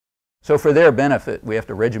So for their benefit, we have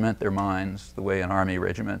to regiment their minds the way an army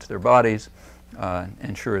regiments their bodies,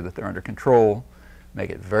 ensure that they're under control, make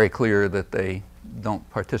it very clear that they don't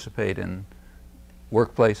participate in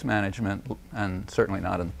workplace management, and certainly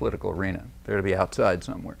not in the political arena. They're to be outside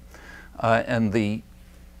somewhere. And the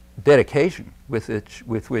dedication with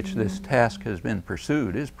which this task has been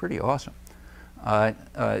pursued is pretty awesome.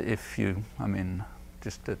 If you, I mean,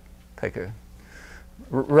 just to take a,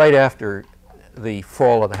 right after the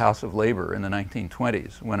fall of the House of Labor in the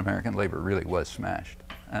 1920s, when American labor really was smashed,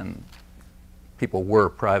 and people were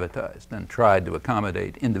privatized and tried to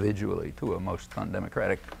accommodate individually to a most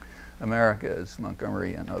undemocratic America, as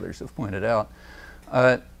Montgomery and others have pointed out.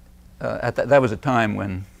 That was a time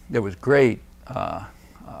when there was great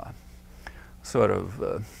sort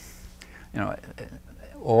of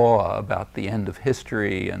awe about the end of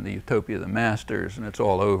history and the utopia of the masters, and it's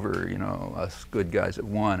all over, you know, us good guys have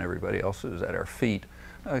won, everybody else is at our feet,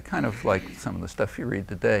 kind of like some of the stuff you read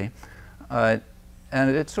today. And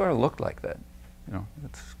it sort of looked like that, you know,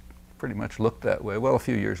 it's pretty much looked that way. Well, a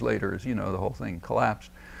few years later, as you know, the whole thing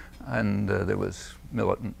collapsed, and there was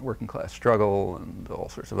militant working class struggle and all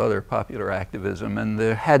sorts of other popular activism, and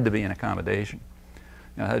there had to be an accommodation.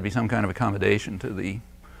 You know, there had to be some kind of accommodation to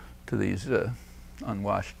these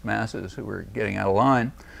unwashed masses who were getting out of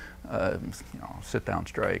line, you know, sit-down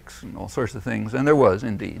strikes and all sorts of things. And there was,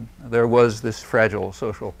 indeed. There was this fragile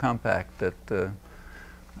social compact that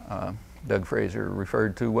Doug Fraser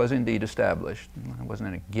referred to was indeed established. It wasn't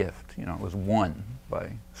any gift, you know, it was won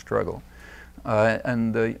by struggle.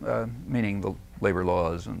 Meaning the labor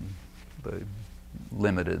laws and the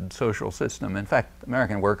limited social system. In fact,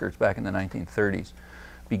 American workers back in the 1930s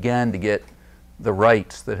began to get the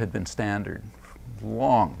rights that had been standard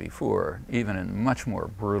long before, even in much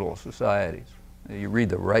more brutal societies. You read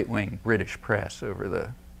the right-wing British press over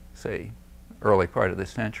the, say, early part of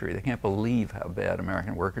this century. They can't believe how bad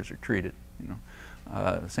American workers are treated. You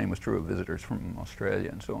know, the same was true of visitors from Australia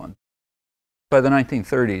and so on. By the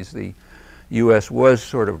 1930s, the U.S. was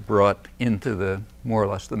sort of brought into the more or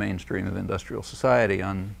less the mainstream of industrial society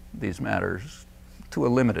on these matters, to a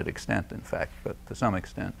limited extent, in fact, but to some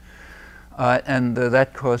extent.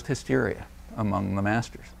 That caused hysteria among the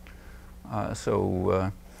masters.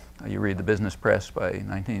 You read the business press by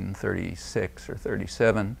 1936 or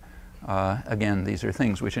 37. Again, these are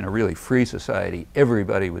things which in a really free society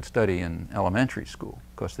everybody would study in elementary school,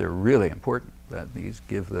 because they're really important. That these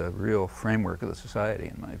give the real framework of the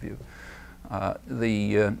society, in my view.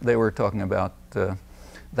 They were talking about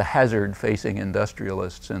the hazard facing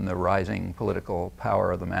industrialists and the rising political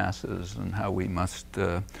power of the masses, and how we must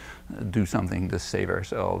do something to save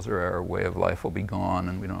ourselves or our way of life will be gone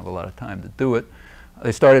and we don't have a lot of time to do it.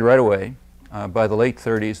 They started right away. By the late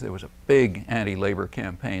 30s, there was a big anti-labor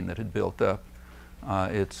campaign that had built up.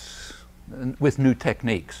 With new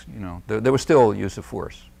techniques, you know. There was still use of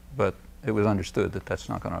force, but it was understood that that's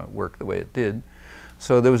not going to work the way it did.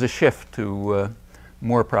 So there was a shift to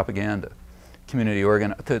more propaganda, community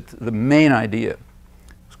the main idea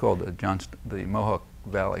was called the Mohawk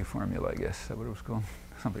Valley formula, I guess. Is that what it was called?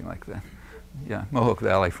 Something like that. Yeah, Mohawk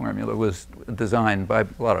Valley formula was designed by a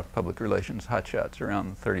lot of public relations hotshots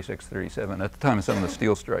around 36, 37, at the time of some of the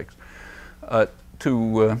steel strikes,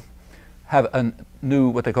 to have a new,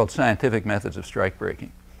 what they called scientific methods of strike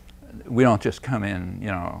breaking. We don't just come in,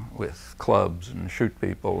 you know, with clubs and shoot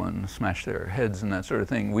people and smash their heads and that sort of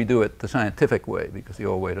thing. We do it the scientific way, because the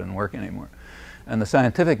old way doesn't work anymore. And the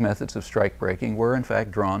scientific methods of strike breaking were in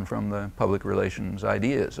fact drawn from the public relations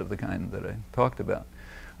ideas of the kind that I talked about.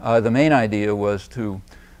 The main idea was to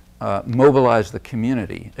mobilize the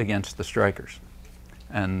community against the strikers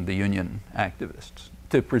and the union activists,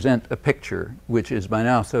 to present a picture which is by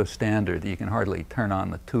now so standard that you can hardly turn on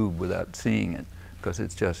the tube without seeing it, because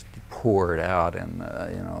it's just poured out in,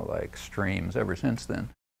 you know, like streams ever since then.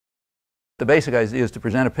 The basic idea is to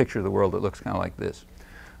present a picture of the world that looks kind of like this.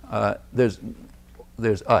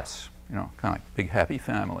 There's us, you know, kind of like big happy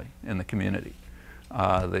family in the community.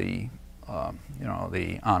 You know,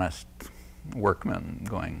 the honest workman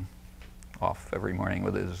going off every morning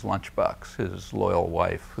with his lunchbox, his loyal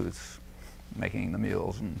wife who's making the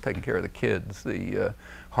meals and taking care of the kids, the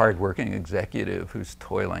hard-working executive who's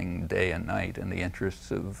toiling day and night in the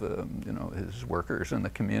interests of you know, his workers in the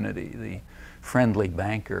community, the friendly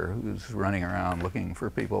banker who's running around looking for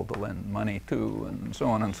people to lend money to, and so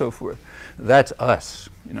on and so forth. That's us,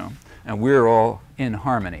 you know, and we're all in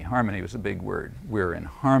harmony. Harmony was a big word. We're in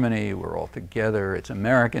harmony, we're all together. It's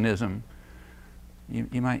Americanism.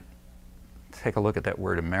 You might take a look at that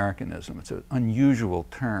word Americanism. It's an unusual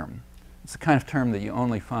term. It's the kind of term that you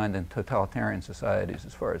only find in totalitarian societies,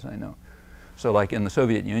 as far as I know. So like in the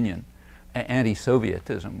Soviet Union,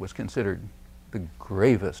 anti-Sovietism was considered the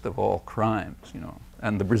gravest of all crimes, you know.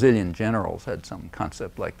 And the Brazilian generals had some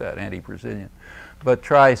concept like that, anti-Brazilian. But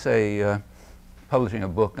try, say, publishing a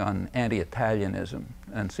book on anti-Italianism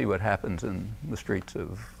and see what happens in the streets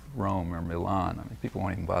of Rome or Milan. I mean, people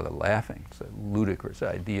won't even bother laughing. It's a ludicrous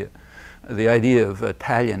idea. The idea of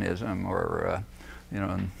Italianism or you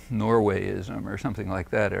know, Norwayism or something like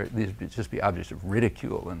that, these would just be objects of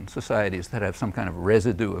ridicule in societies that have some kind of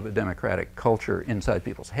residue of a democratic culture inside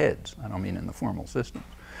people's heads. I don't mean in the formal systems.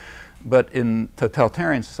 But in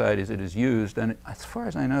totalitarian societies it is used, and as far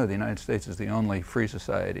as I know, the United States is the only free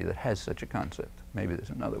society that has such a concept. Maybe there's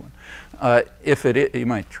another one. If it is, you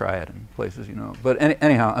might try it in places, you know. But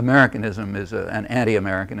anyhow, Americanism is an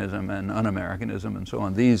anti-Americanism and un-Americanism and so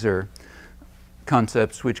on. These are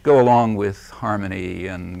concepts which go along with harmony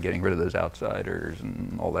and getting rid of those outsiders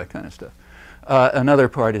and all that kind of stuff. Another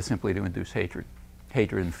part is simply to induce hatred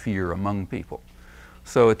and fear among people.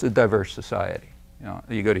 So it's a diverse society. You know,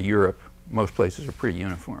 you go to Europe, most places are pretty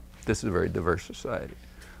uniform. This is a very diverse society.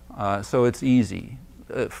 So it's easy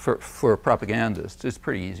for propagandists. It's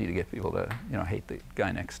pretty easy to get people to, you know, hate the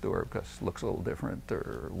guy next door because it looks a little different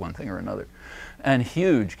or one thing or another. And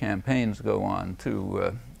huge campaigns go on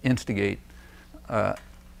to instigate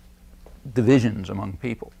divisions among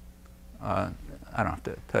people. I don't have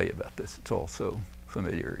to tell you about this. It's all so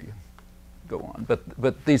familiar. You go on.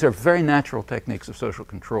 But these are very natural techniques of social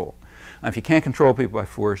control. Now, if you can't control people by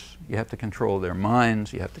force, you have to control their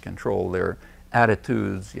minds, you have to control their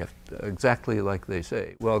attitudes, you have to, exactly like they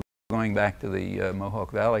say. Well, going back to the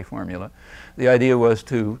Mohawk Valley formula, the idea was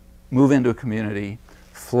to move into a community,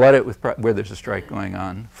 flood it with, where there's a strike going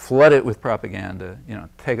on, flood it with propaganda, you know,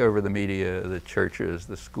 take over the media, the churches,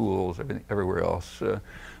 the schools, everywhere else,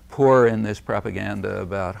 pour in this propaganda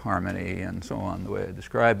about harmony and so on, the way I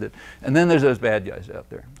described it. And then there's those bad guys out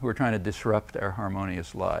there who are trying to disrupt our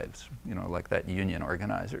harmonious lives, you know, like that union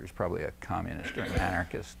organizer is probably a communist or an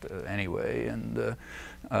anarchist anyway, and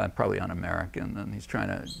probably un-American, and he's trying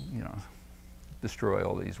to, you know, destroy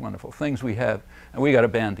all these wonderful things we have, and we got to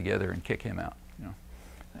band together and kick him out. You know,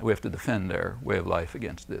 we have to defend our way of life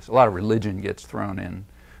against this. A lot of religion gets thrown in.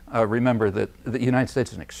 Remember that the United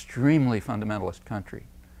States is an extremely fundamentalist country.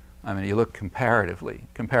 I mean, you look comparatively,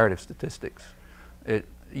 comparative statistics,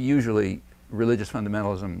 usually religious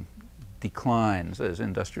fundamentalism declines as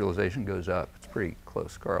industrialization goes up. It's pretty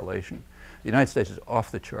close correlation. The United States is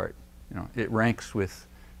off the chart. You know, it ranks with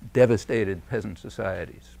devastated peasant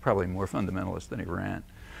societies, probably more fundamentalist than Iran.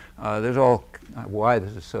 There's all, why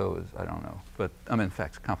this is so is, I don't know, but I mean, in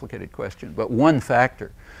fact, it's a complicated question. But one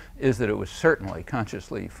factor is that it was certainly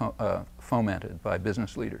consciously fomented by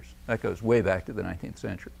business leaders. That goes way back to the 19th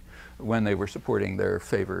century, when they were supporting their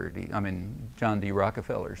favorite, I mean, John D.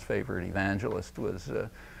 Rockefeller's favorite evangelist was,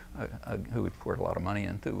 who he poured a lot of money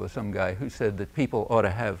into, was some guy who said that people ought to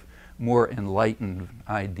have more enlightened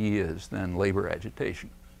ideas than labor agitation.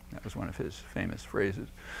 That was one of his famous phrases.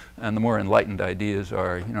 And the more enlightened ideas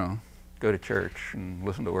are, you know, go to church and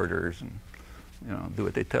listen to orders and, you know, do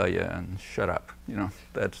what they tell you and shut up. You know,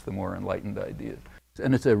 that's the more enlightened idea.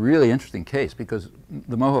 And it's a really interesting case because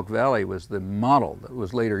the Mohawk Valley was the model that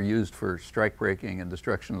was later used for strike breaking and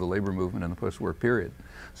destruction of the labor movement in the post-war period.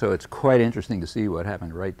 So it's quite interesting to see what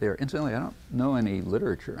happened right there. Incidentally, I don't know any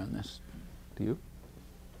literature on this. Do you?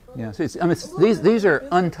 Yeah, so I mean, these are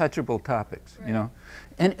untouchable topics, you know.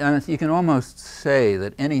 And you can almost say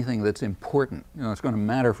that anything that's important, you know, it's going to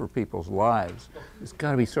matter for people's lives, it's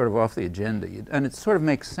got to be sort of off the agenda. And it sort of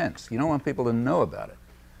makes sense. You don't want people to know about it.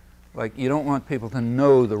 Like, you don't want people to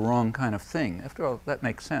know the wrong kind of thing. After all, that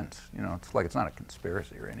makes sense. You know, it's like it's not a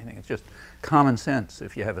conspiracy or anything. It's just common sense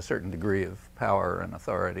if you have a certain degree of power and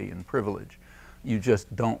authority and privilege. You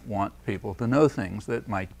just don't want people to know things that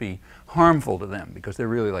might be harmful to them because they're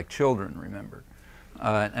really like children, remember.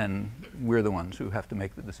 And we're the ones who have to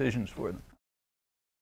make the decisions for them.